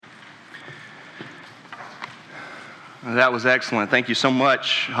That was excellent. Thank you so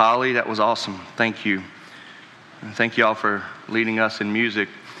much, Holly. That was awesome. Thank you. And thank you all for leading us in music.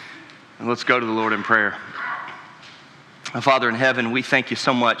 And let's go to the Lord in prayer. Father in heaven, we thank you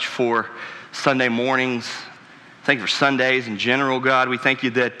so much for Sunday mornings. Thank you for Sundays in general, God. We thank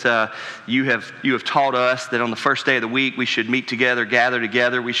you that you have taught us that on the first day of the week we should meet together, gather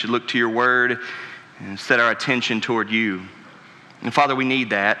together. We should look to your word and set our attention toward you. And Father, we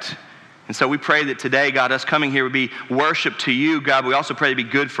need that. And so we pray that today, God, us coming here would be worship to you, God. We also pray to be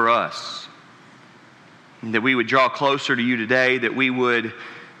good for us. And that we would draw closer to you today, that we would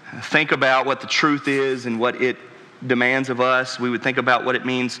think about what the truth is and what it demands of us. We would think about what it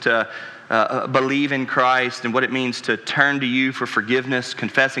means to believe in Christ and what it means to turn to you for forgiveness,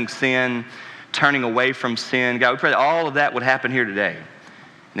 confessing sin, turning away from sin. God, we pray that all of that would happen here today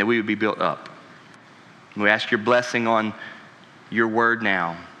and that we would be built up. And we ask your blessing on your word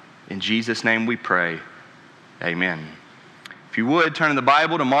now. In Jesus' name we pray. Amen. If you would, turn in the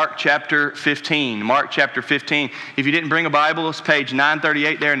Bible to Mark chapter 15. Mark chapter 15. If you didn't bring a Bible, it's page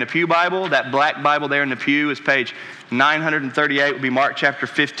 938 there in the Pew Bible. That black Bible there in the pew is page 938. Would be Mark chapter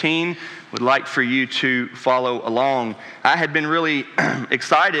 15. Would like for you to follow along. I had been really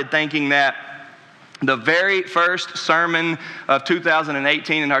excited thinking that the very first sermon of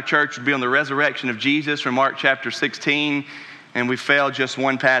 2018 in our church would be on the resurrection of Jesus from Mark chapter 16. And we fell just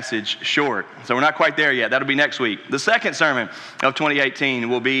one passage short. So we're not quite there yet. That'll be next week. The second sermon of 2018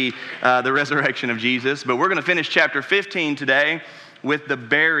 will be the resurrection of Jesus. But we're going to finish chapter 15 today with the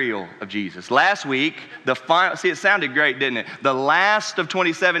burial of Jesus. Last week, the final, it sounded great, didn't it? The last of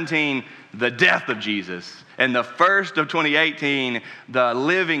 2017, the death of Jesus. And the first of 2018, the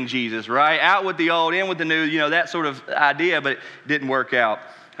living Jesus, right? Out with the old, in with the new, that sort of idea, but it didn't work out.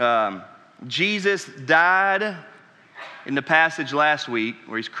 Jesus died in the passage last week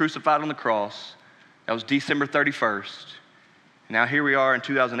where he's crucified on the cross. That was December 31st. Now here we are in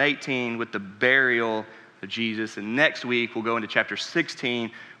 2018 with the burial of Jesus. And next week we'll go into chapter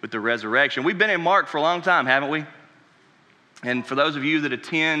 16 with the resurrection. We've been in Mark for a long time, haven't we? And for those of you that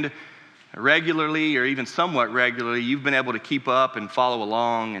attend regularly or even somewhat regularly, you've been able to keep up and follow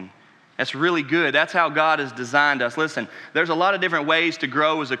along, and that's really good. That's how God has designed us. Listen, there's a lot of different ways to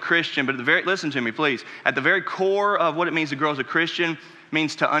grow as a Christian, but listen to me, please. At the very core of what it means to grow as a Christian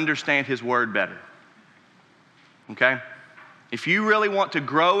means to understand His Word better. Okay? If you really want to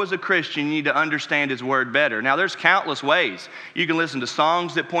grow as a Christian, you need to understand His Word better. Now, there's countless ways. You can listen to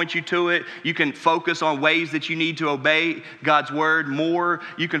songs that point you to it. You can focus on ways that you need to obey God's Word more.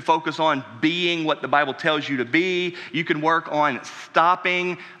 You can focus on being what the Bible tells you to be. You can work on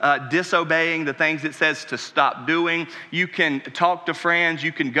stopping, disobeying the things it says to stop doing. You can talk to friends.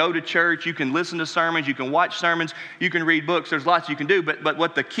 You can go to church. You can listen to sermons. You can watch sermons. You can read books. There's lots you can do. But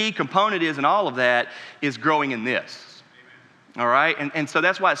what the key component is in all of that is growing in this. All right? And so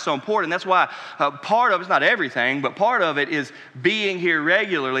that's why it's so important. That's why part of it's not everything, but part of it is being here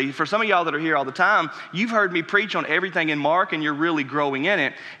regularly. For some of y'all that are here all the time, you've heard me preach on everything in Mark, and you're really growing in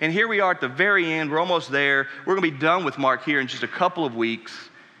it. And here we are at the very end. We're almost there. We're going to be done with Mark here in just a couple of weeks.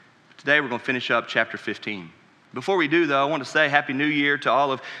 Today we're going to finish up chapter 15. Before we do, though, I want to say Happy New Year to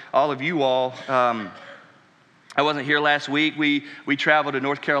all of you all. I wasn't here last week. We traveled to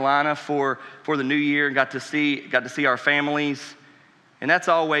North Carolina for the new year and got to see our families. And that's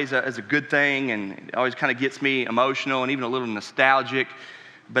always a good thing, and it always kind of gets me emotional and even a little nostalgic.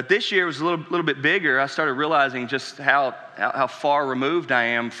 But this year was a little bit bigger. I started realizing just how far removed I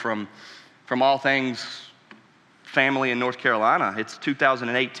am from all things family in North Carolina. It's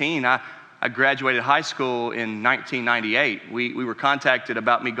 2018. I graduated high school in 1998. We were contacted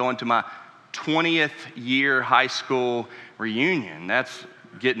about me going to my 20th year high school reunion. That's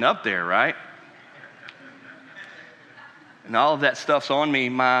getting up there, right? And all of that stuff's on me.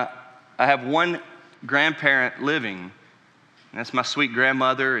 I have one grandparent living, and that's my sweet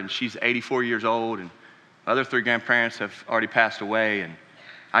grandmother, and she's 84 years old, and the other three grandparents have already passed away, and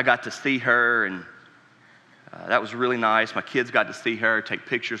I got to see her, and that was really nice. My kids got to see her, take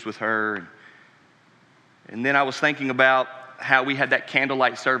pictures with her, and then I was thinking about how we had that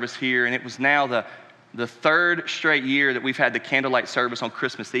candlelight service here, and it was now the third straight year that we've had the candlelight service on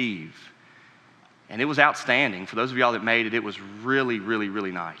Christmas Eve. And it was outstanding. For those of y'all that made it, it was really, really,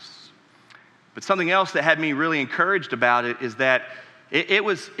 really nice. But something else that had me really encouraged about it is that it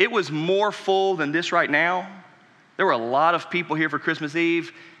was more full than this right now. There were a lot of people here for Christmas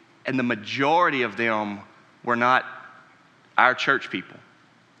Eve, and the majority of them were not our church people,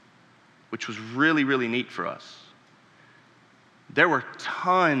 which was really, really neat for us. There were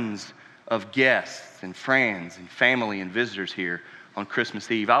tons of guests and friends and family and visitors here on Christmas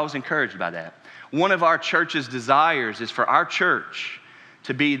Eve. I was encouraged by that. One of our church's desires is for our church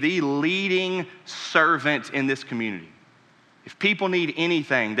to be the leading servant in this community. If people need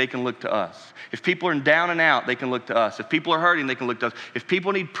anything, they can look to us. If people are down and out, they can look to us. If people are hurting, they can look to us. If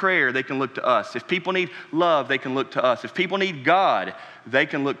people need prayer, they can look to us. If people need love, they can look to us. If people need God, they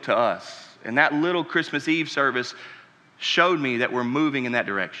can look to us. And that little Christmas Eve service showed me that we're moving in that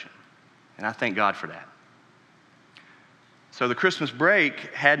direction. And I thank God for that. So the Christmas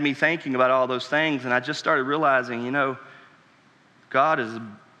break had me thinking about all those things, and I just started realizing, God has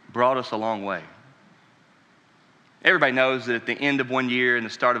brought us a long way. Everybody knows that at the end of one year and the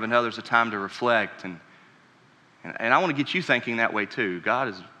start of another is a time to reflect. And I want to get you thinking that way too. God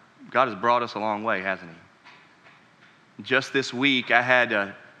has brought us a long way, hasn't he? Just this week, I had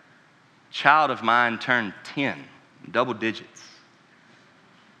a child of mine turn 10, double digits.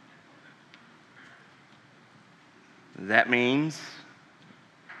 That means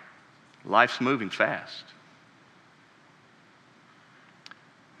life's moving fast.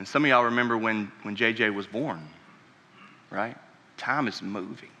 And some of y'all remember when JJ was born. Right? Time is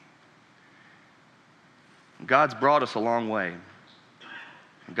moving. God's brought us a long way.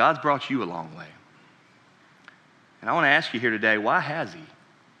 And God's brought you a long way. And I want to ask you here today, why has he?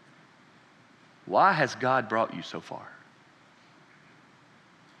 Why has God brought you so far?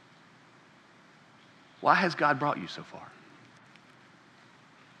 Why has God brought you so far?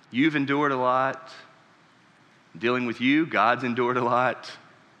 You've endured a lot. Dealing with you, God's endured a lot.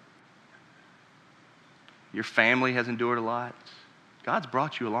 Your family has endured a lot. God's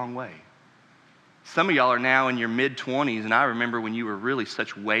brought you a long way. Some of y'all are now in your mid-20s, and I remember when you were really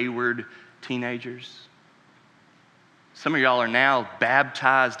such wayward teenagers. Some of y'all are now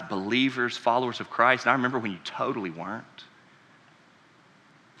baptized believers, followers of Christ, and I remember when you totally weren't.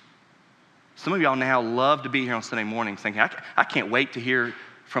 Some of y'all now love to be here on Sunday mornings thinking, I can't wait to hear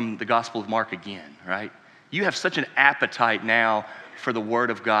from the Gospel of Mark again, right? You have such an appetite now for the Word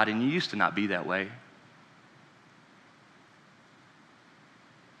of God, and you used to not be that way.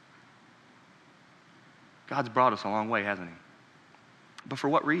 God's brought us a long way, hasn't he? But for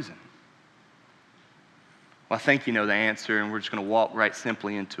what reason? Well, I think you know the answer, and we're just going to walk right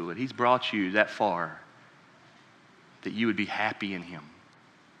simply into it. He's brought you that far that you would be happy in him,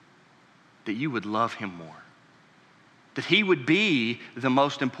 that you would love him more, that he would be the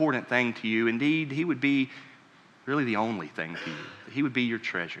most important thing to you. Indeed, he would be really the only thing to you, that he would be your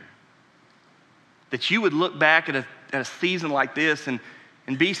treasure, that you would look back at a season like this and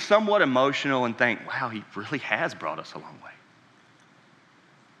be somewhat emotional and think, wow, he really has brought us a long way.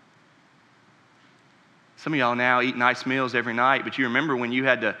 Some of y'all now eat nice meals every night, but you remember when you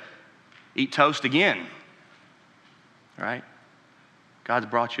had to eat toast again, right? God's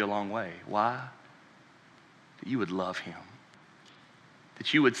brought you a long way. Why? That you would love him.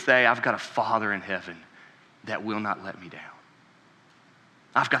 That you would say, I've got a Father in heaven that will not let me down.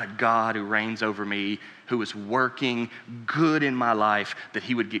 I've got a God who reigns over me, who is working good in my life, that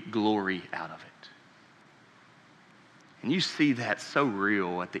he would get glory out of it. And you see that so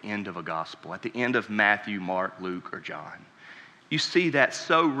real at the end of a gospel, at the end of Matthew, Mark, Luke, or John. You see that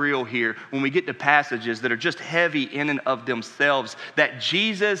so real here when we get to passages that are just heavy in and of themselves, that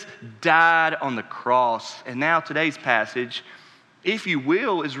Jesus died on the cross. And now today's passage, if you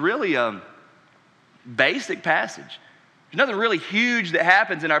will, is really a basic passage. There's nothing really huge that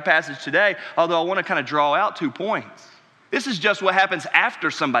happens in our passage today, although I want to kind of draw out 2 points. This is just what happens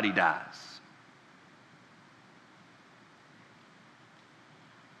after somebody dies.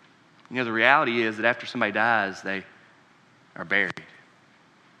 The reality is that after somebody dies, they are buried.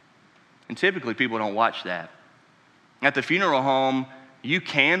 And typically people don't watch that. At the funeral home, you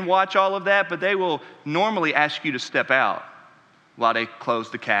can watch all of that, but they will normally ask you to step out while they close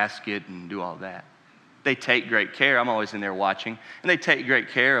the casket and do all that. They take great care. I'm always in there watching. And they take great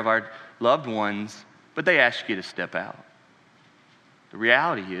care of our loved ones, but they ask you to step out. The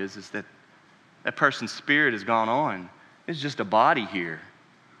reality is that that person's spirit has gone on. It's just a body here.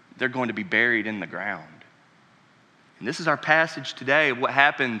 They're going to be buried in the ground. And this is our passage today of what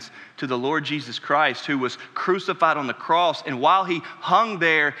happens to the Lord Jesus Christ, who was crucified on the cross. And while he hung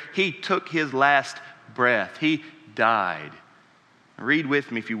there, he took his last breath. He died. Read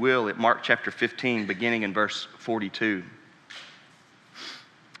with me, if you will, at Mark chapter 15, beginning in verse 42.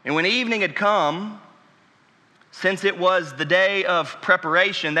 And when evening had come, since it was the day of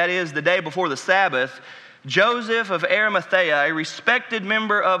preparation, that is, the day before the Sabbath, Joseph of Arimathea, a respected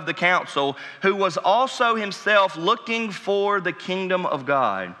member of the council, who was also himself looking for the kingdom of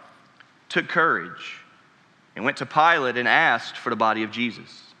God, took courage and went to Pilate and asked for the body of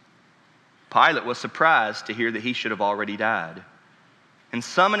Jesus. Pilate was surprised to hear that he should have already died. And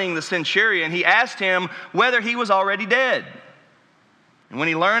summoning the centurion, he asked him whether he was already dead. And when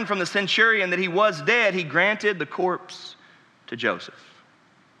he learned from the centurion that he was dead, he granted the corpse to Joseph.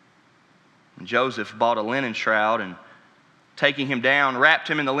 And Joseph bought a linen shroud and, taking him down, wrapped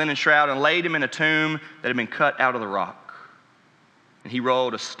him in the linen shroud and laid him in a tomb that had been cut out of the rock. And he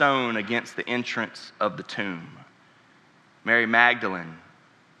rolled a stone against the entrance of the tomb. Mary Magdalene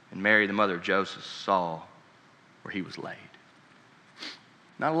and Mary, the mother of Joseph, saw where he was laid.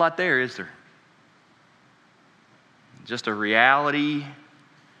 Not a lot there, is there? Just a reality,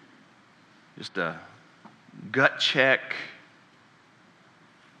 just a gut check.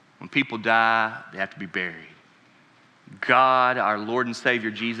 When people die, they have to be buried. God, our Lord and Savior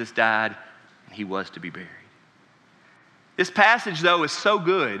Jesus, died, and he was to be buried. This passage, though, is so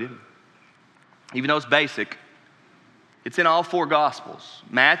good, even though it's basic. It's in all four Gospels.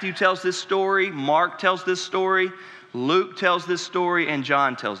 Matthew tells this story, Mark tells this story, Luke tells this story, and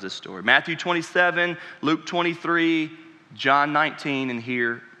John tells this story. Matthew 27, Luke 23, John 19, and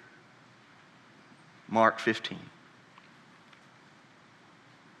here, Mark 15.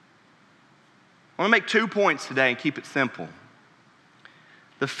 I want to make 2 points today and keep it simple.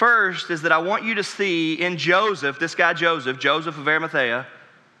 The first is that I want you to see in Joseph, this guy Joseph of Arimathea,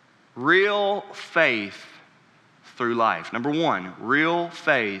 real faith through life. Number one, real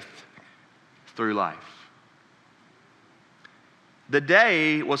faith through life. The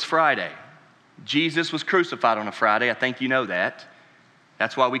day was Friday. Jesus was crucified on a Friday. I think you know that.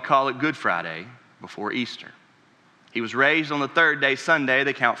 That's why we call it Good Friday before Easter. He was raised on the third day, Sunday.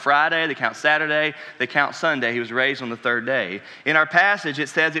 They count Friday, they count Saturday, they count Sunday. He was raised on the third day. In our passage, it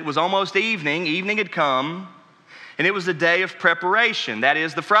says it was almost evening. Evening had come, and it was the day of preparation. That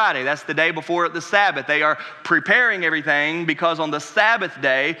is the Friday. That's the day before the Sabbath. They are preparing everything because on the Sabbath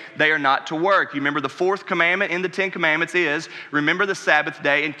day, they are not to work. You remember the fourth commandment in the 10 Commandments is, remember the Sabbath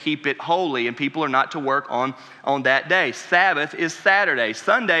day and keep it holy. And people are not to work on that day. Sabbath is Saturday.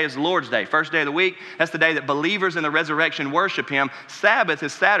 Sunday is the Lord's day. First day of the week, that's the day that believers in the resurrection worship him. Sabbath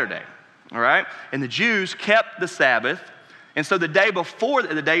is Saturday. All right? And the Jews kept the Sabbath. And so the day before,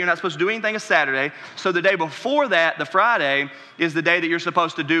 the day you're not supposed to do anything is Saturday. So the day before that, the Friday, is the day that you're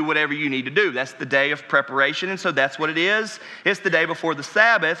supposed to do whatever you need to do. That's the day of preparation, and so that's what it is. It's the day before the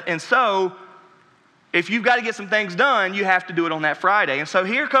Sabbath. And so if you've got to get some things done, you have to do it on that Friday. And so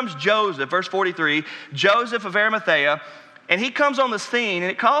here comes Joseph, verse 43, Joseph of Arimathea, and he comes on the scene,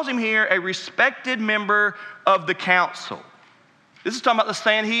 and it calls him here a respected member of the council. This is talking about the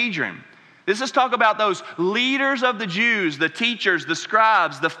Sanhedrin. This is talk about those leaders of the Jews, the teachers, the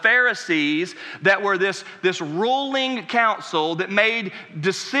scribes, the Pharisees that were this ruling council that made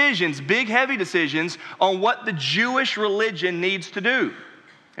decisions, big, heavy decisions on what the Jewish religion needs to do.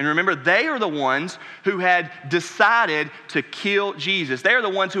 And remember, they are the ones who had decided to kill Jesus. They are the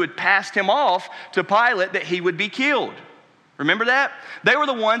ones who had passed him off to Pilate that he would be killed. Remember that? They were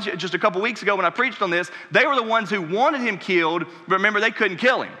the ones, just a couple weeks ago when I preached on this, they were the ones who wanted him killed, but remember, they couldn't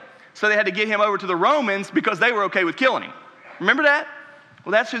kill him. So they had to get him over to the Romans because they were okay with killing him. Remember that?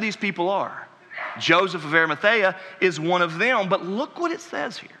 Well, that's who these people are. Joseph of Arimathea is one of them, but look what it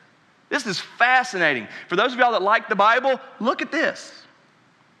says here. This is fascinating. For those of y'all that like the Bible, look at this.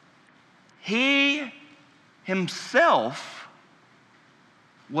 He himself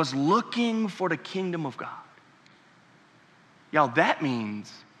was looking for the kingdom of God. Y'all, that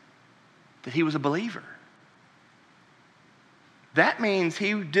means that he was a believer. That means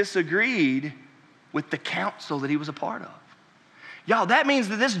he disagreed with the council that he was a part of. Y'all, that means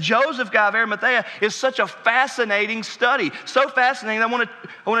that this Joseph guy of Arimathea is such a fascinating study. So fascinating, I want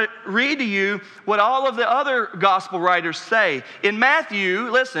to read to you what all of the other gospel writers say. In Matthew,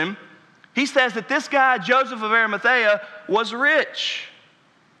 listen, he says that this guy, Joseph of Arimathea, was rich.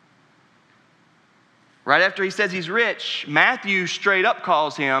 Right after he says he's rich, Matthew straight up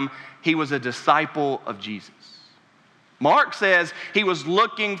calls him, he was a disciple of Jesus. Mark says he was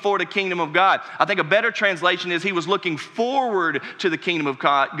looking for the kingdom of God. I think a better translation is he was looking forward to the kingdom of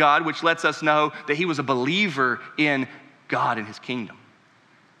God, which lets us know that he was a believer in God and his kingdom.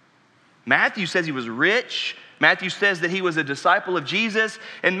 Matthew says he was rich. Matthew says that he was a disciple of Jesus.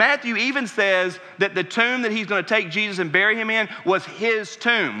 And Matthew even says that the tomb that he's going to take Jesus and bury him in was his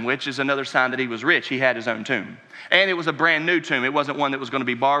tomb, which is another sign that he was rich. He had his own tomb. And it was a brand new tomb. It wasn't one that was going to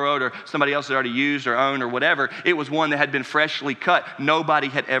be borrowed or somebody else had already used or owned or whatever. It was one that had been freshly cut. Nobody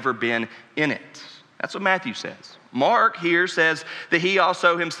had ever been in it. That's what Matthew says. Mark here says that he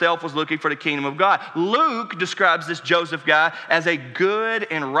also himself was looking for the kingdom of God. Luke describes this Joseph guy as a good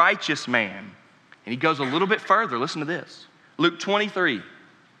and righteous man. And he goes a little bit further. Listen to this. Luke 23.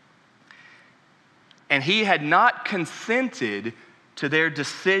 And he had not consented to their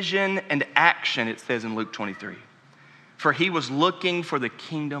decision and action, it says in Luke 23. For he was looking for the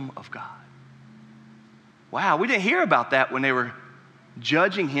kingdom of God. Wow, we didn't hear about that when they were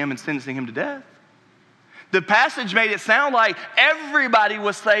judging him and sentencing him to death. The passage made it sound like everybody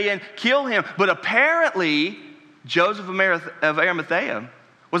was saying, kill him. But apparently, Joseph of Arimathea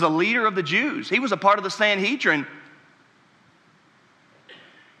was a leader of the Jews. He was a part of the Sanhedrin.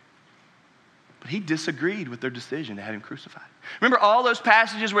 But he disagreed with their decision to have him crucified. Remember all those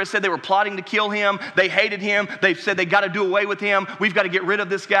passages where it said they were plotting to kill him, they hated him, they said they got to do away with him, we've got to get rid of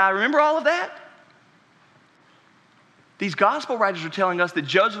this guy. Remember all of that? These gospel writers are telling us that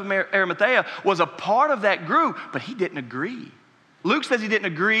Joseph of Arimathea was a part of that group, but he didn't agree. Luke says he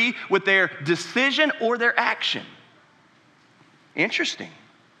didn't agree with their decision or their action. Interesting.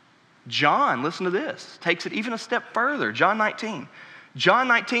 John, listen to this, takes it even a step further. John 19. John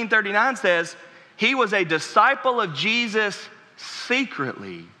 19:39 says, he was a disciple of Jesus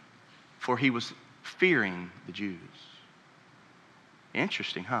secretly, for he was fearing the Jews.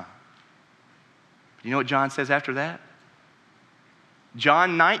 Interesting, huh? You know what John says after that?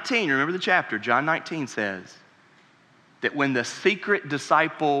 John 19, remember the chapter, John 19 says that when the secret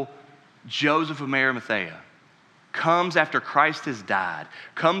disciple Joseph of Arimathea comes after Christ has died,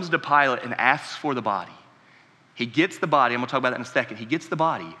 comes to Pilate and asks for the body, he gets the body. I'm going to talk about that in a second. He gets the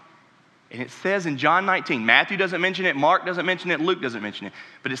body. And it says in John 19, Matthew doesn't mention it, Mark doesn't mention it, Luke doesn't mention it,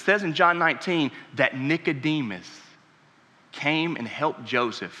 but it says in John 19 that Nicodemus came and helped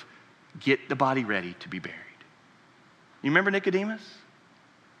Joseph get the body ready to be buried. You remember Nicodemus?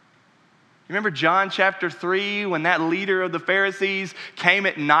 You remember John chapter 3 when that leader of the Pharisees came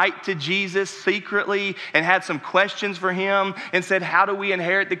at night to Jesus secretly and had some questions for him and said, how do we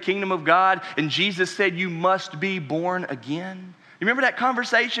inherit the kingdom of God? And Jesus said, you must be born again. You remember that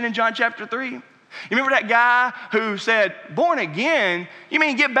conversation in John chapter 3? You remember that guy who said, born again? You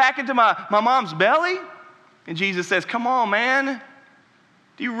mean get back into my mom's belly? And Jesus says, come on, man.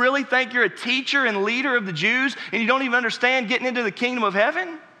 Do you really think you're a teacher and leader of the Jews and you don't even understand getting into the kingdom of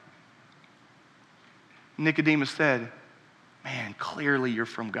heaven? Nicodemus said, man, clearly you're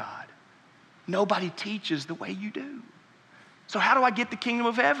from God. Nobody teaches the way you do. So how do I get the kingdom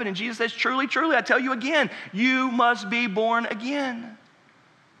of heaven? And Jesus says, truly, truly, I tell you again, you must be born again.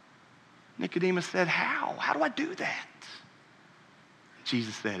 Nicodemus said, how? How do I do that?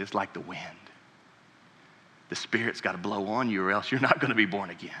 Jesus said, it's like the wind. The Spirit's got to blow on you or else you're not going to be born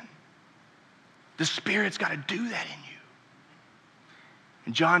again. The Spirit's got to do that in you.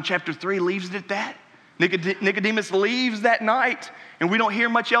 And John chapter 3 leaves it at that. Nicodemus leaves that night and we don't hear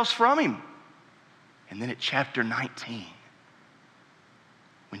much else from him. And then at chapter 19,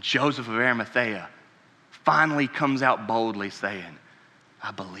 when Joseph of Arimathea finally comes out boldly saying,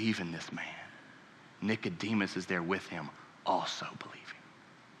 I believe in this man, Nicodemus is there with him also believing.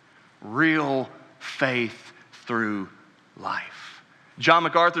 Real faith through life. John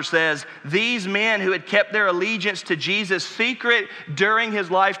MacArthur says, these men who had kept their allegiance to Jesus secret during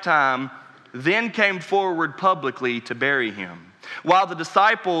his lifetime then came forward publicly to bury him, while the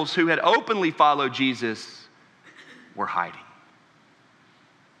disciples who had openly followed Jesus were hiding.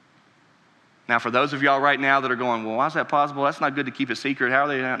 Now, for those of y'all right now that are going, well, why is that possible? That's not good to keep a secret. How are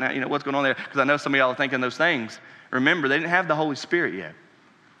they now? You know, what's going on there? Because I know some of y'all are thinking those things. Remember, they didn't have the Holy Spirit yet.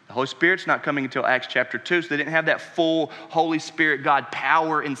 The Holy Spirit's not coming until Acts chapter 2, so they didn't have that full Holy Spirit God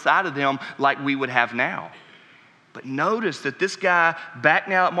power inside of them like we would have now. But notice that this guy, back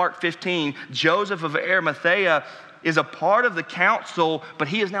now at Mark 15, Joseph of Arimathea, is a part of the council, but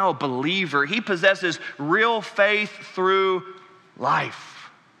he is now a believer. He possesses real faith through life.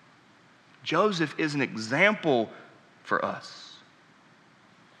 Joseph is an example for us.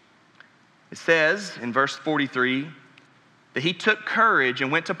 It says in verse 43 that he took courage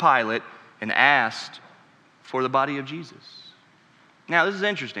and went to Pilate and asked for the body of Jesus. Now, this is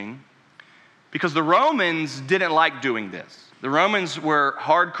interesting because the Romans didn't like doing this. The Romans were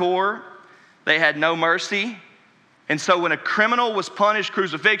hardcore. They had no mercy. And so when a criminal was punished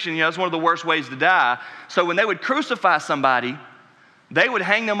crucifixion, that's one of the worst ways to die. So when they would crucify somebody, they would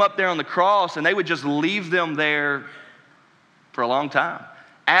hang them up there on the cross and they would just leave them there for a long time.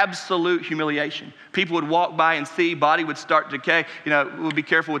 Absolute humiliation. People would walk by and see, body would start to decay. We'll be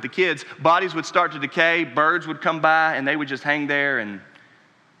careful with the kids. Bodies would start to decay, birds would come by, and they would just hang there. And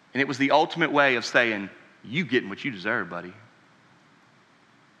it was the ultimate way of saying, you getting what you deserve, buddy.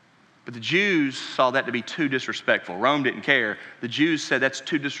 But the Jews saw that to be too disrespectful. Rome didn't care. The Jews said, that's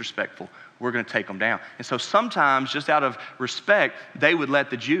too disrespectful. We're going to take them down. And so sometimes, just out of respect, they would let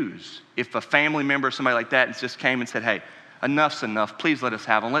the Jews, if a family member or somebody like that just came and said, hey, enough's enough. Please let us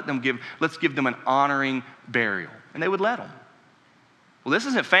have them. Let's give them an honoring burial. And they would let them. Well, this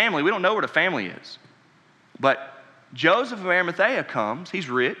isn't family. We don't know what a family is. But Joseph of Arimathea comes. He's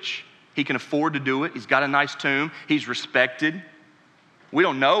rich. He can afford to do it. He's got a nice tomb. He's respected. We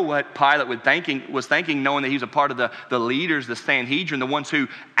don't know what Pilate was thinking, knowing that he was a part of the leaders, the Sanhedrin, the ones who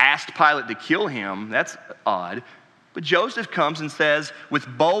asked Pilate to kill him. That's odd. But Joseph comes and says, with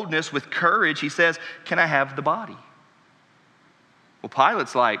boldness, with courage, he says, "Can I have the body?" Well,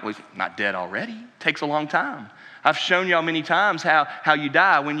 Pilate's like, "Well, he's not dead already. It takes a long time. I've shown y'all many times how you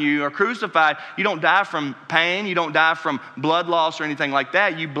die. When you are crucified, you don't die from pain. You don't die from blood loss or anything like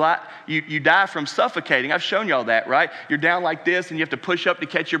that. You die from suffocating. I've shown y'all that, right? You're down like this, and you have to push up to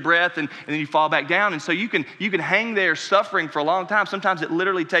catch your breath, and then you fall back down. And so you can hang there suffering for a long time. Sometimes it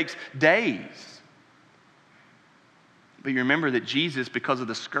literally takes days. But you remember that Jesus, because of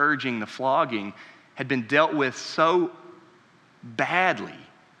the scourging, the flogging, had been dealt with so badly.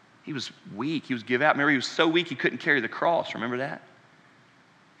 He was weak. He was give out. Remember, he was so weak he couldn't carry the cross. Remember that?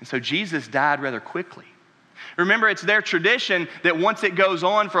 And so Jesus died rather quickly. Remember, it's their tradition that once it goes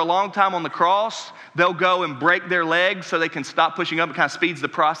on for a long time on the cross, they'll go and break their legs so they can stop pushing up. It kind of speeds the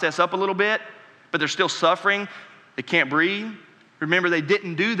process up a little bit, but they're still suffering. They can't breathe. Remember, they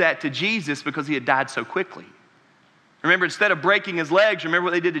didn't do that to Jesus because he had died so quickly. Remember, instead of breaking his legs, remember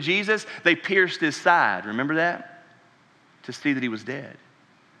what they did to Jesus? They pierced his side. Remember that? To see that he was dead.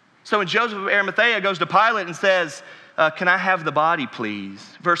 So when Joseph of Arimathea goes to Pilate and says, "Can I have the body,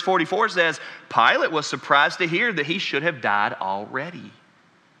 please?" Verse 44 says, Pilate was surprised to hear that he should have died already.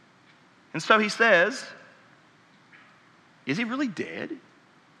 And so he says, "Is he really dead?"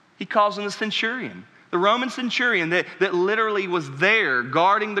 He calls in the centurion, the Roman centurion that literally was there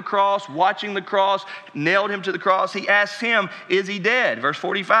guarding the cross, watching the cross, nailed him to the cross. He asks him, "Is he dead?" Verse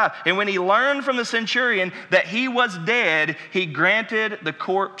 45. And when he learned from the centurion that he was dead, he granted the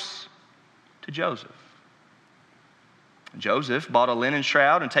corpse to Joseph. Joseph bought a linen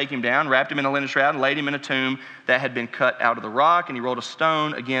shroud and take him down, wrapped him in a linen shroud, and laid him in a tomb that had been cut out of the rock, and he rolled a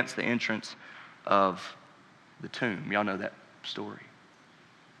stone against the entrance of the tomb. Y'all know that story.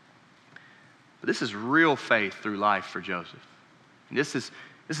 But this is real faith through life for Joseph. And this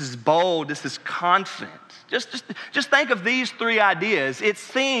is bold, this is confident. Just think of these three ideas. It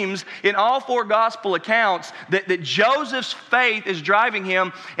seems in all four gospel accounts that Joseph's faith is driving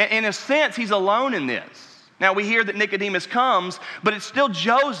him. In a sense, he's alone in this. Now we hear that Nicodemus comes, but it's still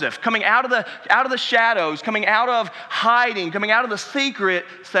Joseph coming out of the shadows, coming out of hiding, coming out of the secret,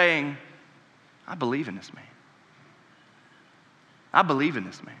 saying, "I believe in this man. I believe in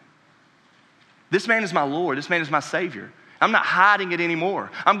this man. This man is my Lord. This man is my Savior. I'm not hiding it anymore.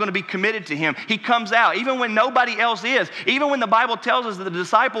 I'm going to be committed to him." He comes out, even when nobody else is. Even when the Bible tells us that the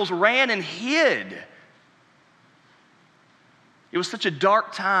disciples ran and hid. It was such a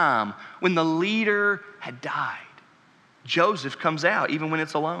dark time when the leader had died. Joseph comes out, even when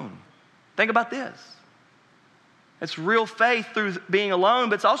it's alone. Think about this. It's real faith through being alone,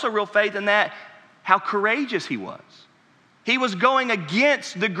 but it's also real faith in that how courageous he was. He was going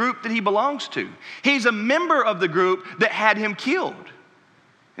against the group that he belongs to. He's a member of the group that had him killed.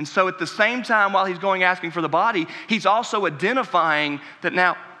 And so at the same time, while he's going asking for the body, he's also identifying that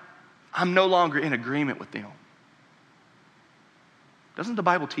now I'm no longer in agreement with them. Doesn't the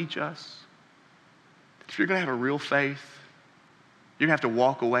Bible teach us that if you're going to have a real faith, you're going to have to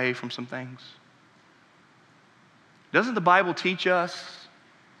walk away from some things? Doesn't the Bible teach us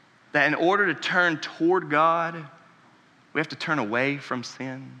that in order to turn toward God, we have to turn away from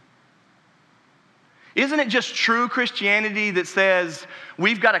sin? Isn't it just true Christianity that says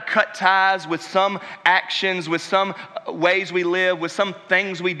we've got to cut ties with some actions, with some ways we live, with some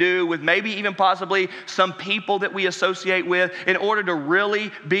things we do, with maybe even possibly some people that we associate with in order to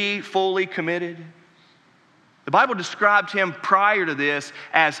really be fully committed? The Bible described him prior to this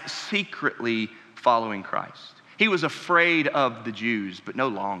as secretly following Christ. He was afraid of the Jews, but no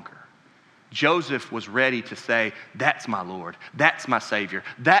longer. Joseph was ready to say, "That's my Lord. That's my Savior.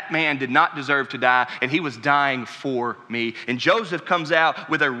 That man did not deserve to die, and he was dying for me." And Joseph comes out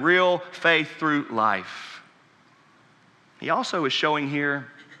with a real faith through life. He also is showing here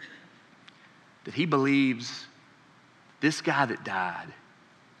that he believes this guy that died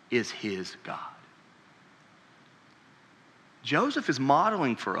is his God. Joseph is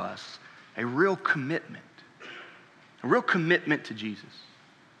modeling for us a real commitment to Jesus.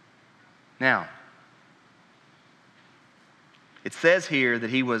 Now, it says here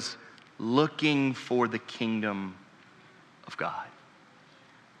that he was looking for the kingdom of God.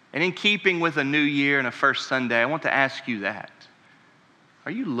 And in keeping with a new year and a first Sunday, I want to ask you that.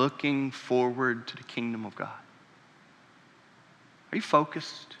 Are you looking forward to the kingdom of God? Are you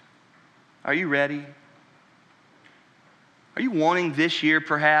focused? Are you ready? Are you wanting this year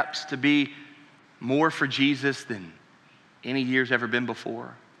perhaps to be more for Jesus than any year's ever been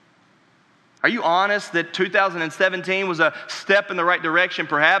before? Are you honest that 2017 was a step in the right direction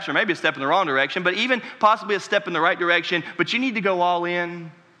perhaps, or maybe a step in the wrong direction, but even possibly a step in the right direction, but you need to go all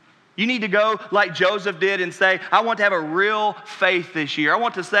in? You need to go like Joseph did and say, I want to have a real faith this year. I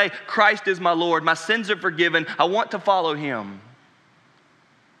want to say, Christ is my Lord. My sins are forgiven. I want to follow him.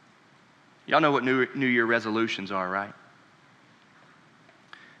 Y'all know what New Year resolutions are, right?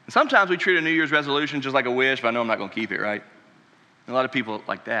 And sometimes we treat a New Year's resolution just like a wish, but I know I'm not going to keep it, right? A lot of people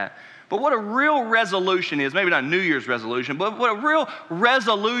like that. But what a real resolution is, maybe not a New Year's resolution, but what a real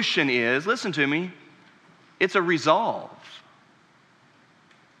resolution is, listen to me, it's a resolve.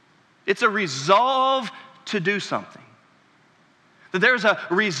 It's a resolve to do something. That there's a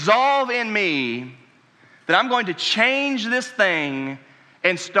resolve in me that I'm going to change this thing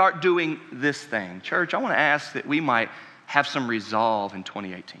and start doing this thing. Church, I want to ask that we might have some resolve in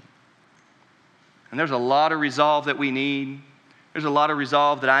 2018. And there's a lot of resolve that we need. There's a lot of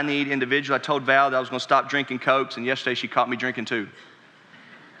resolve that I need individually. I told Val that I was going to stop drinking Cokes, and yesterday she caught me drinking too.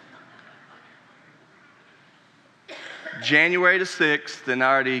 January the 6th, and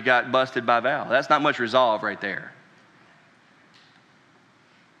I already got busted by Val. That's not much resolve right there.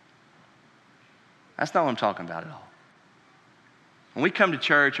 That's not what I'm talking about at all. When we come to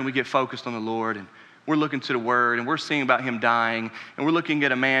church and we get focused on the Lord, and we're looking to the Word, and we're seeing about him dying, and we're looking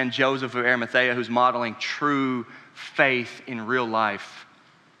at a man, Joseph of Arimathea, who's modeling true faith in real life.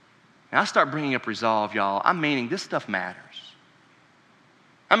 And I start bringing up resolve, y'all. I'm meaning this stuff matters.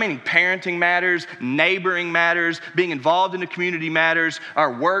 I'm meaning parenting matters, neighboring matters, being involved in the community matters,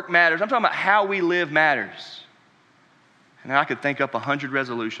 our work matters. I'm talking about how we live matters. And I could think up 100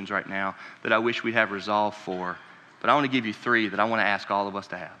 resolutions right now that I wish we'd have resolve for. But I want to give you 3 that I want to ask all of us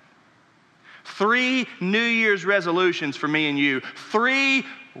to have. 3 New Year's resolutions for me and you. 3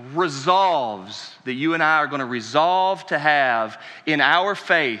 resolves that you and I are going to resolve to have in our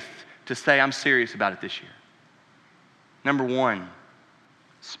faith to say, I'm serious about it this year. Number 1,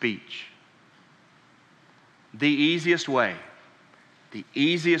 speech. The easiest way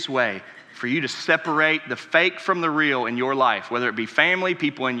for you to separate the fake from the real in your life, whether it be family,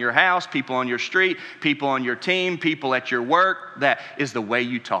 people in your house, people on your street, people on your team, people at your work, that is the way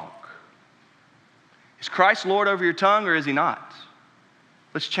you talk. Is Christ Lord over your tongue, or is he not?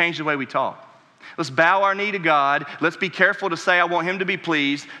 Let's change the way we talk. Let's bow our knee to God. Let's be careful to say, I want him to be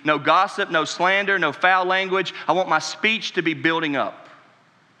pleased. No gossip, no slander, no foul language. I want my speech to be building up.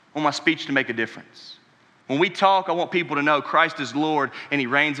 I want my speech to make a difference. When we talk, I want people to know Christ is Lord and he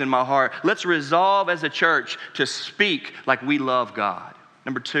reigns in my heart. Let's resolve as a church to speak like we love God.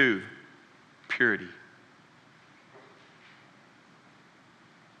 Number 2, purity.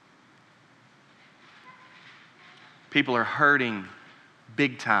 People are hurting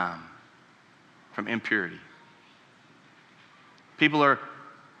big time from impurity. People are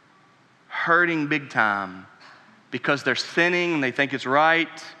hurting big time because they're sinning and they think it's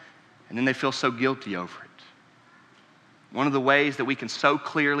right, and then they feel so guilty over it. One of the ways that we can so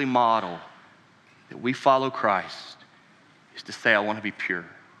clearly model that we follow Christ is to say, I want to be pure.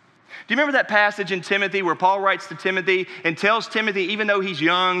 Do you remember that passage in Timothy where Paul writes to Timothy and tells Timothy, even though he's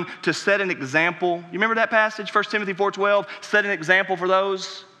young, to set an example? You remember that passage, 1 Timothy 4:12, set an example for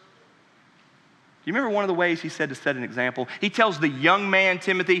those? Do you remember one of the ways he said to set an example? He tells the young man,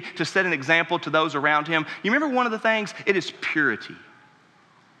 Timothy, to set an example to those around him. You remember one of the things? It is purity.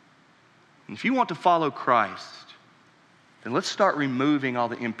 And if you want to follow Christ, then let's start removing all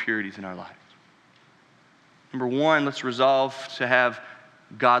the impurities in our lives. Number 1, let's resolve to have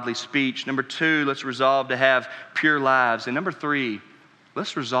godly speech. Number 2, let's resolve to have pure lives. And number 3,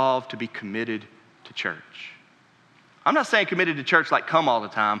 let's resolve to be committed to church. I'm not saying committed to church like come all the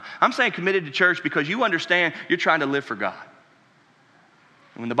time. I'm saying committed to church because you understand you're trying to live for God.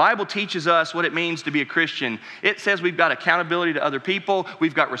 When the Bible teaches us what it means to be a Christian, it says we've got accountability to other people,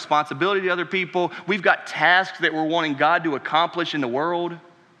 we've got responsibility to other people, we've got tasks that we're wanting God to accomplish in the world.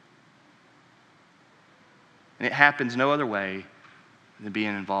 And it happens no other way than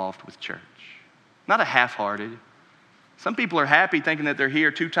being involved with church. Not a half-hearted. Some people are happy thinking that they're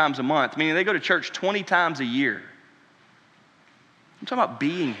here 2 times a month, meaning they go to church 20 times a year. I'm talking about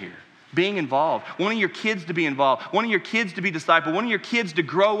being here, being involved, wanting your kids to be involved, wanting your kids to be discipled, wanting your kids to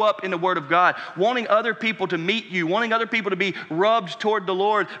grow up in the Word of God, wanting other people to meet you, wanting other people to be rubbed toward the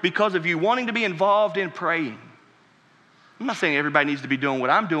Lord because of you, wanting to be involved in praying. I'm not saying everybody needs to be doing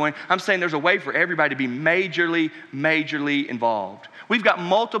what I'm doing. I'm saying there's a way for everybody to be majorly involved. We've got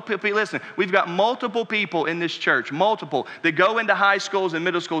multiple people in this church, that go into high schools and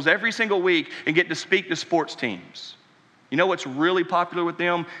middle schools every single week and get to speak to sports teams. You know what's really popular with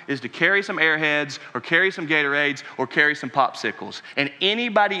them is to carry some Airheads or carry some Gatorades or carry some popsicles. And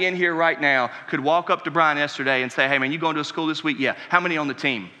anybody in here right now could walk up to Brian yesterday and say, hey man, you going to a school this week? Yeah. How many on the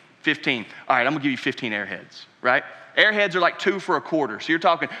team? 15. All right, I'm gonna give you 15 Airheads, right? Airheads are like 2 for $0.25. So you're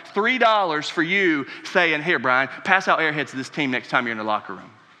talking $3 for you saying, here Brian, pass out Airheads to this team next time you're in the locker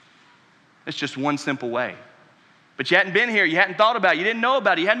room. It's just one simple way. But you hadn't been here, you hadn't thought about it, you didn't know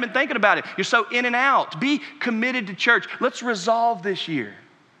about it, you hadn't been thinking about it. You're so in and out. Be committed to church. Let's resolve this year.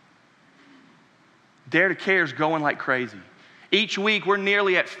 Dare to Care is going like crazy. Each week, we're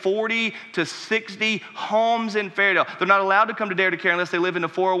nearly at 40 to 60 homes in Fairdale. They're not allowed to come to Dare to Care unless they live in the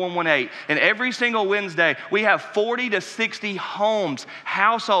 40118. And every single Wednesday, we have 40 to 60 homes,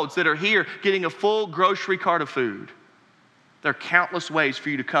 households that are here getting a full grocery cart of food. There are countless ways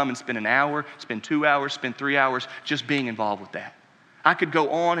for you to come and spend an hour, spend 2 hours, spend 3 hours just being involved with that. I could go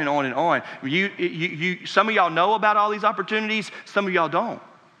on and on and on. Some of y'all know about all these opportunities, some of y'all don't.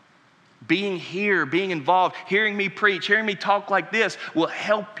 Being here, being involved, hearing me preach, hearing me talk like this will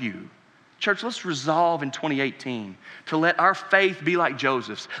help you. Church, let's resolve in 2018 to let our faith be like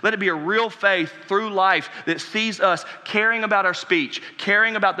Joseph's. Let it be a real faith through life that sees us caring about our speech,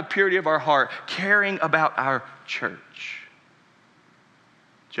 caring about the purity of our heart, caring about our church.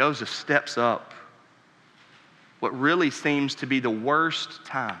 Joseph steps up what really seems to be the worst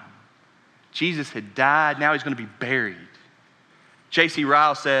time. Jesus had died, now he's going to be buried. J.C.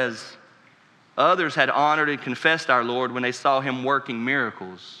 Ryle says, others had honored and confessed our Lord when they saw him working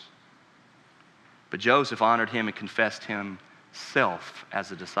miracles. But Joseph honored him and confessed himself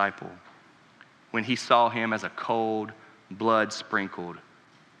as a disciple when he saw him as a cold, blood-sprinkled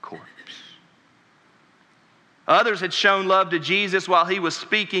corpse. Others had shown love to Jesus while he was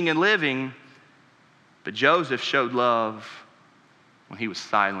speaking and living, but Joseph showed love when he was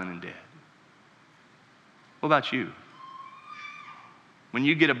silent and dead. What about you? When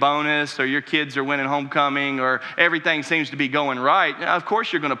you get a bonus or your kids are winning homecoming or everything seems to be going right, of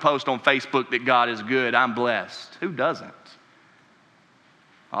course you're going to post on Facebook that God is good, I'm blessed. Who doesn't?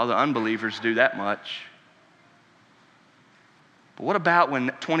 All the unbelievers do that much. But what about when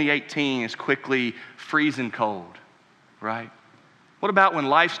 2018 is quickly freezing cold, right? What about when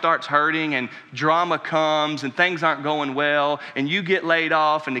life starts hurting and drama comes and things aren't going well and you get laid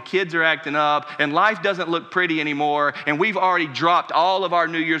off and the kids are acting up and life doesn't look pretty anymore and we've already dropped all of our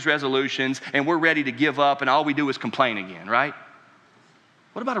New Year's resolutions and we're ready to give up and all we do is complain again, right?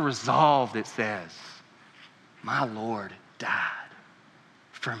 What about a resolve that says, my Lord died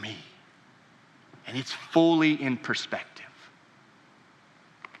for me and it's fully in perspective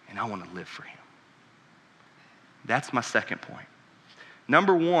and I want to live for him? That's my second point.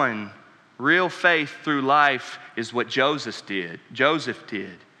 Number one, real faith through life is what Joseph did.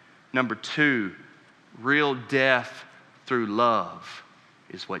 Number two, real death through love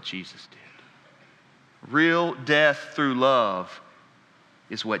is what Jesus did. Real death through love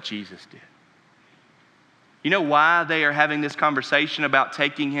is what Jesus did. You know why they are having this conversation about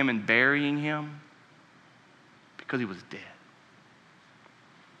taking him and burying him? Because he was dead.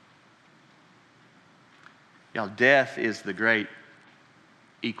 Y'all, death is the great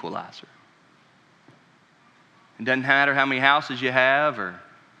equalizer. It doesn't matter how many houses you have or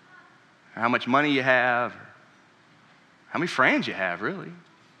how much money you have or how many friends you have, really.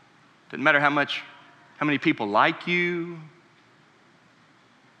 It doesn't matter how many people like you.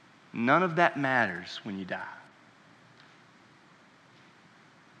 None of that matters when you die.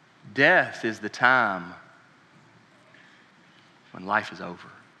 Death is the time when life is over.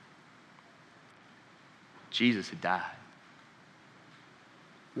 Jesus had died.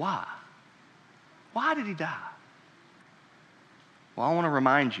 Why? Why did he die? Well, I want to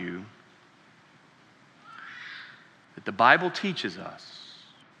remind you that the Bible teaches us,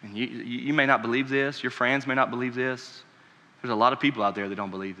 and you may not believe this, your friends may not believe this. There's a lot of people out there that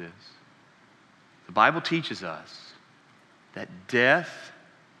don't believe this. The Bible teaches us that death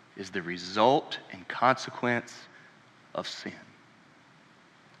is the result and consequence of sin.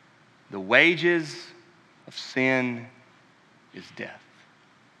 The wages of sin is death.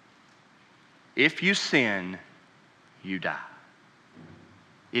 If you sin, you die.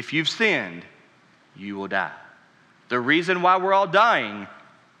 If you've sinned, you will die. The reason why we're all dying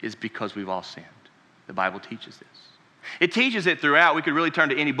is because we've all sinned. The Bible teaches this. It teaches it throughout. We could really turn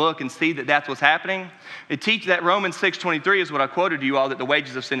to any book and see that that's what's happening. It teaches that Romans 6:23 is what I quoted to you all, that the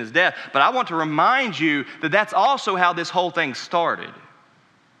wages of sin is death. But I want to remind you that that's also how this whole thing started.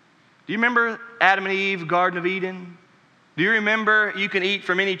 Do you remember Adam and Eve, Garden of Eden? Do you remember you can eat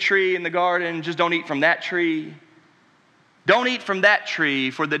from any tree in the garden, just don't eat from that tree? Don't eat from that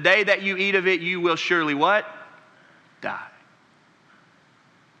tree, for the day that you eat of it, you will surely what? die.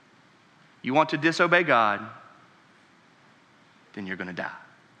 You want to disobey God, then you're going to die.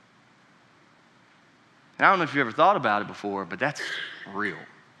 And I don't know if you've ever thought about it before, but that's real.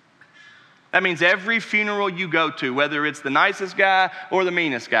 That means every funeral you go to, whether it's the nicest guy or the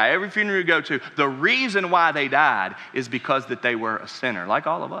meanest guy, every funeral you go to, the reason why they died is because that they were a sinner, like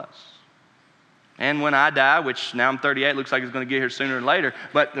all of us. And when I die, which now I'm 38, looks like it's going to get here sooner or later,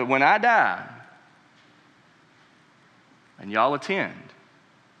 but when I die, and y'all attend,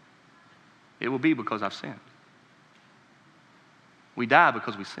 it will be because I've sinned. We die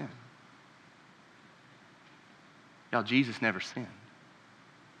because we sin. Y'all, Jesus never sinned.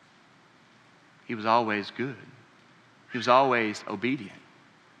 He was always good. He was always obedient.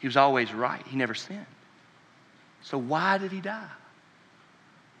 He was always right. He never sinned. So why did he die?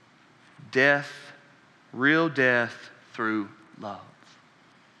 Death, real death through love.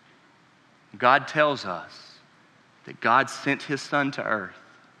 God tells us that God sent his son to earth.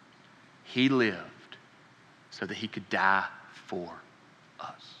 He lived so that he could die for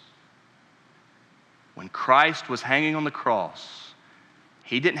us. When Christ was hanging on the cross,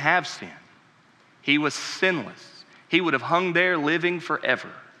 he didn't have sin. He was sinless. He would have hung there living forever.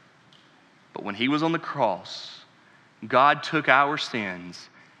 But when he was on the cross, God took our sins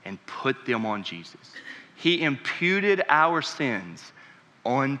and put them on Jesus. He imputed our sins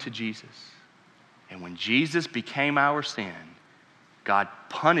onto Jesus. And when Jesus became our sin, God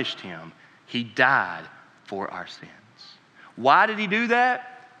punished him. He died for our sins. Why did he do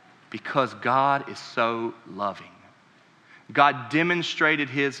that? Because God is so loving. God demonstrated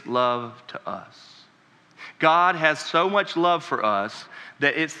his love to us. God has so much love for us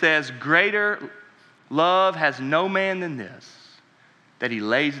that it says, greater love has no man than this, that he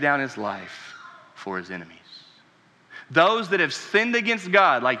lays down his life for his enemies. Those that have sinned against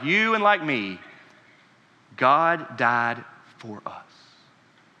God, like you and like me, God died for us.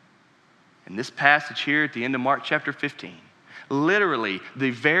 In this passage here at the end of Mark chapter 15, literally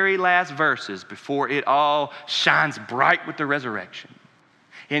the very last verses before it all shines bright with the resurrection.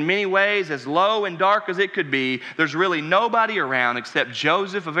 In many ways, as low and dark as it could be, there's really nobody around except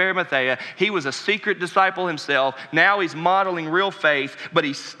Joseph of Arimathea. He was a secret disciple himself. Now he's modeling real faith, but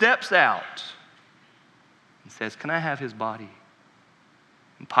he steps out and says, "Can I have his body?"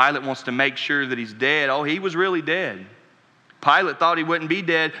 And Pilate wants to make sure that he's dead. Oh, he was really dead. Pilate thought he wouldn't be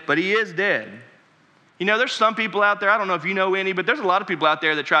dead, but he is dead. You know, there's some people out there, I don't know if you know any, but there's a lot of people out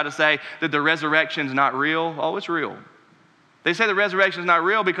there that try to say that the resurrection's not real. Oh, it's real. They say the resurrection's not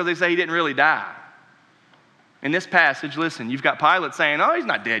real because they say he didn't really die. In this passage, listen, you've got Pilate saying, "Oh, he's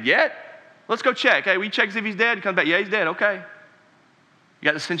not dead yet. Let's go check." Hey, we check to see if he's dead. He comes back, "Yeah, he's dead." Okay. You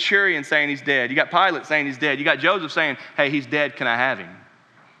got the centurion saying he's dead. You got Pilate saying he's dead. You got Joseph saying, "Hey, he's dead. Can I have him?"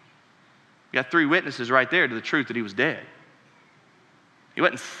 You got three witnesses right there to the truth that he was dead. He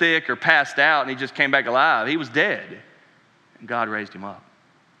wasn't sick or passed out and he just came back alive. He was dead. And God raised him up.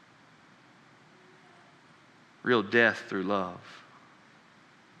 Real death through love.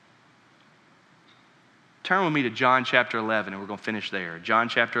 Turn with me to John chapter 11 and we're going to finish there. John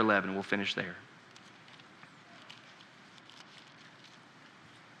chapter 11, we'll finish there.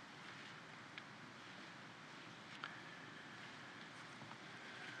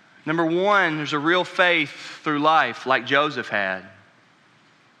 Number one, there's a real faith through life like Joseph had.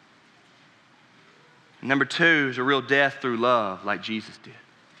 Number two, there's a real death through love like Jesus did.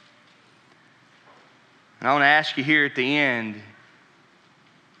 And I want to ask you here at the end,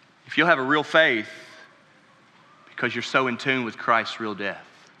 if you'll have a real faith because you're so in tune with Christ's real death.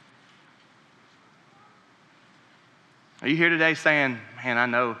 Are you here today saying, "Man, I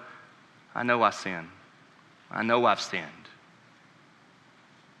know I sin. I know I've sinned."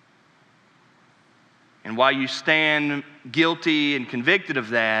 And while you stand guilty and convicted of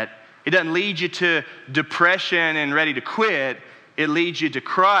that, it doesn't lead you to depression and ready to quit. It leads you to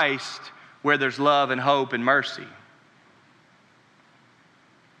Christ where there's love and hope and mercy. Do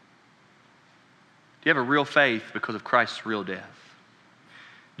you have a real faith because of Christ's real death?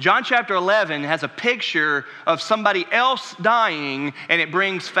 John chapter 11 has a picture of somebody else dying, and it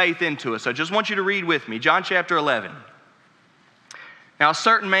brings faith into us. So I just want you to read with me. John chapter 11. Now a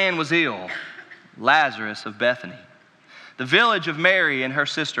certain man was ill, Lazarus of Bethany, the village of Mary and her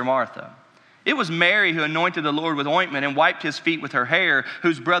sister Martha. It was Mary who anointed the Lord with ointment and wiped his feet with her hair,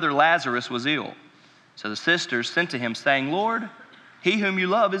 whose brother Lazarus was ill. So the sisters sent to him, saying, "Lord, he whom you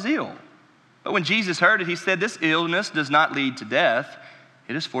love is ill." But when Jesus heard it, he said, "This illness does not lead to death.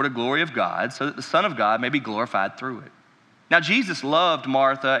 It is for the glory of God, so that the Son of God may be glorified through it." Now Jesus loved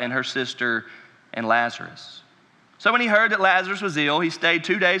Martha and her sister and Lazarus. So when he heard that Lazarus was ill, he stayed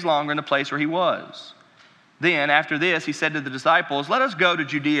 2 days longer in the place where he was. Then, after this, he said to the disciples, "Let us go to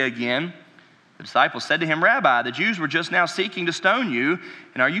Judea again." The disciples said to him, "Rabbi, the Jews were just now seeking to stone you,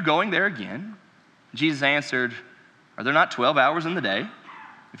 and are you going there again?" Jesus answered, "Are there not 12 hours in the day?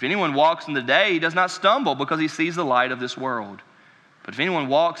 If anyone walks in the day, he does not stumble because he sees the light of this world. But if anyone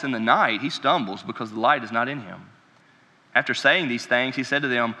walks in the night, he stumbles because the light is not in him." After saying these things, he said to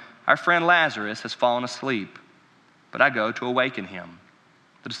them, "Our friend Lazarus has fallen asleep, but I go to awaken him."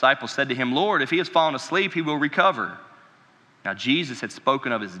 The disciples said to him, "Lord, if he has fallen asleep, he will recover." Now Jesus had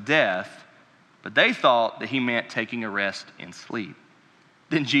spoken of his death, but they thought that he meant taking a rest in sleep.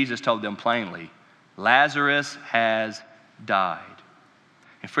 Then Jesus told them plainly, "Lazarus has died.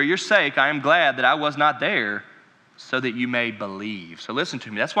 And for your sake, I am glad that I was not there, so that you may believe." So listen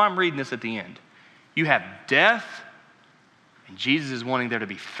to me. That's why I'm reading this at the end. You have death, and Jesus is wanting there to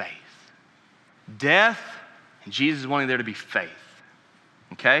be faith. Death, and Jesus is wanting there to be faith.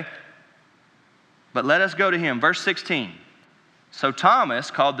 Okay? But let us go to him. Verse 16. So Thomas,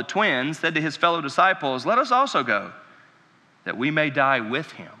 called the twin, said to his fellow disciples, "Let us also go, that we may die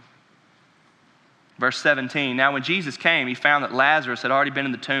with him." Verse 17. Now when Jesus came, he found that Lazarus had already been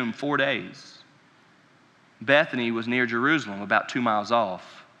in the tomb 4 days. Bethany was near Jerusalem, about 2 miles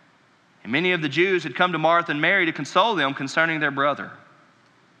off. And many of the Jews had come to Martha and Mary to console them concerning their brother.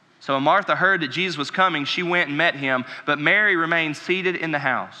 So when Martha heard that Jesus was coming, she went and met him, but Mary remained seated in the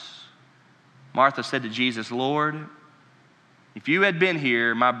house. Martha said to Jesus, "Lord, if you had been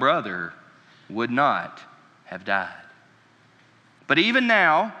here, my brother would not have died. But even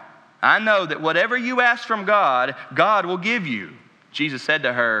now, I know that whatever you ask from God, God will give you." Jesus said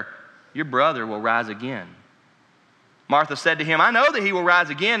to her, "Your brother will rise again." Martha said to him, "I know that he will rise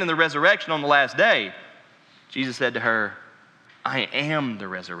again in the resurrection on the last day." Jesus said to her, "I am the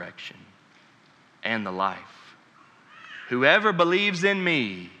resurrection and the life. Whoever believes in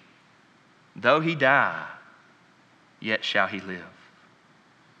me, though he die, yet shall he live.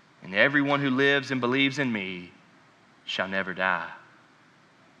 And everyone who lives and believes in me shall never die.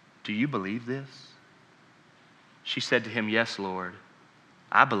 Do you believe this?" She said to him, "Yes, Lord.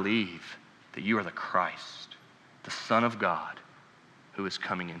 I believe that you are the Christ, the Son of God, who is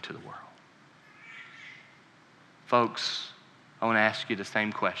coming into the world." Folks, I want to ask you the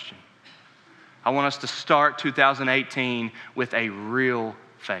same question. I want us to start 2018 with a real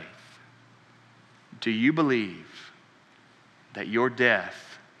faith. Do you believe that your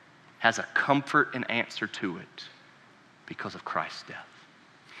death has a comfort and answer to it because of Christ's death?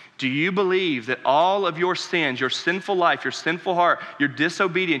 Do you believe that all of your sins, your sinful life, your sinful heart, your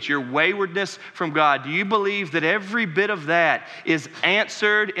disobedience, your waywardness from God, do you believe that every bit of that is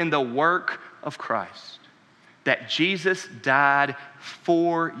answered in the work of Christ? That Jesus died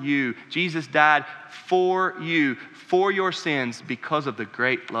for you. Jesus died for you, for your sins, because of the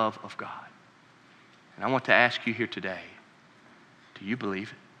great love of God. And I want to ask you here today, do you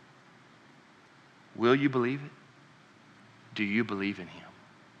believe it? Will you believe it? Do you believe in him?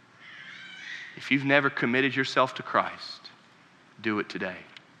 If you've never committed yourself to Christ, do it today.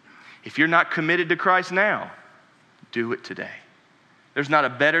 If you're not committed to Christ now, do it today. There's not a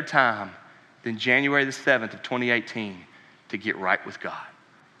better time than January the 7th of 2018 to get right with God.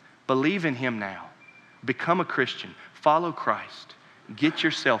 Believe in him now. Become a Christian. Follow Christ. Get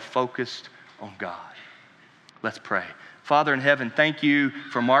yourself focused on God. Let's pray. Father in heaven, thank you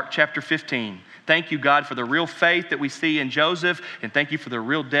for Mark chapter 15. Thank you, God, for the real faith that we see in Joseph, and thank you for the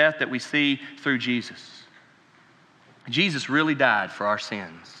real death that we see through Jesus. Jesus really died for our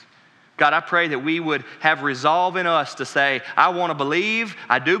sins. God, I pray that we would have resolve in us to say, I want to believe,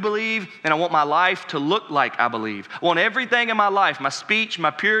 I do believe, and I want my life to look like I believe. I want everything in my life, my speech,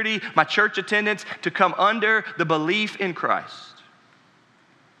 my purity, my church attendance, to come under the belief in Christ.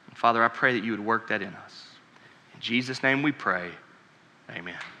 And Father, I pray that you would work that in us. In Jesus' name we pray,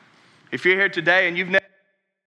 amen. If you're here today and you've never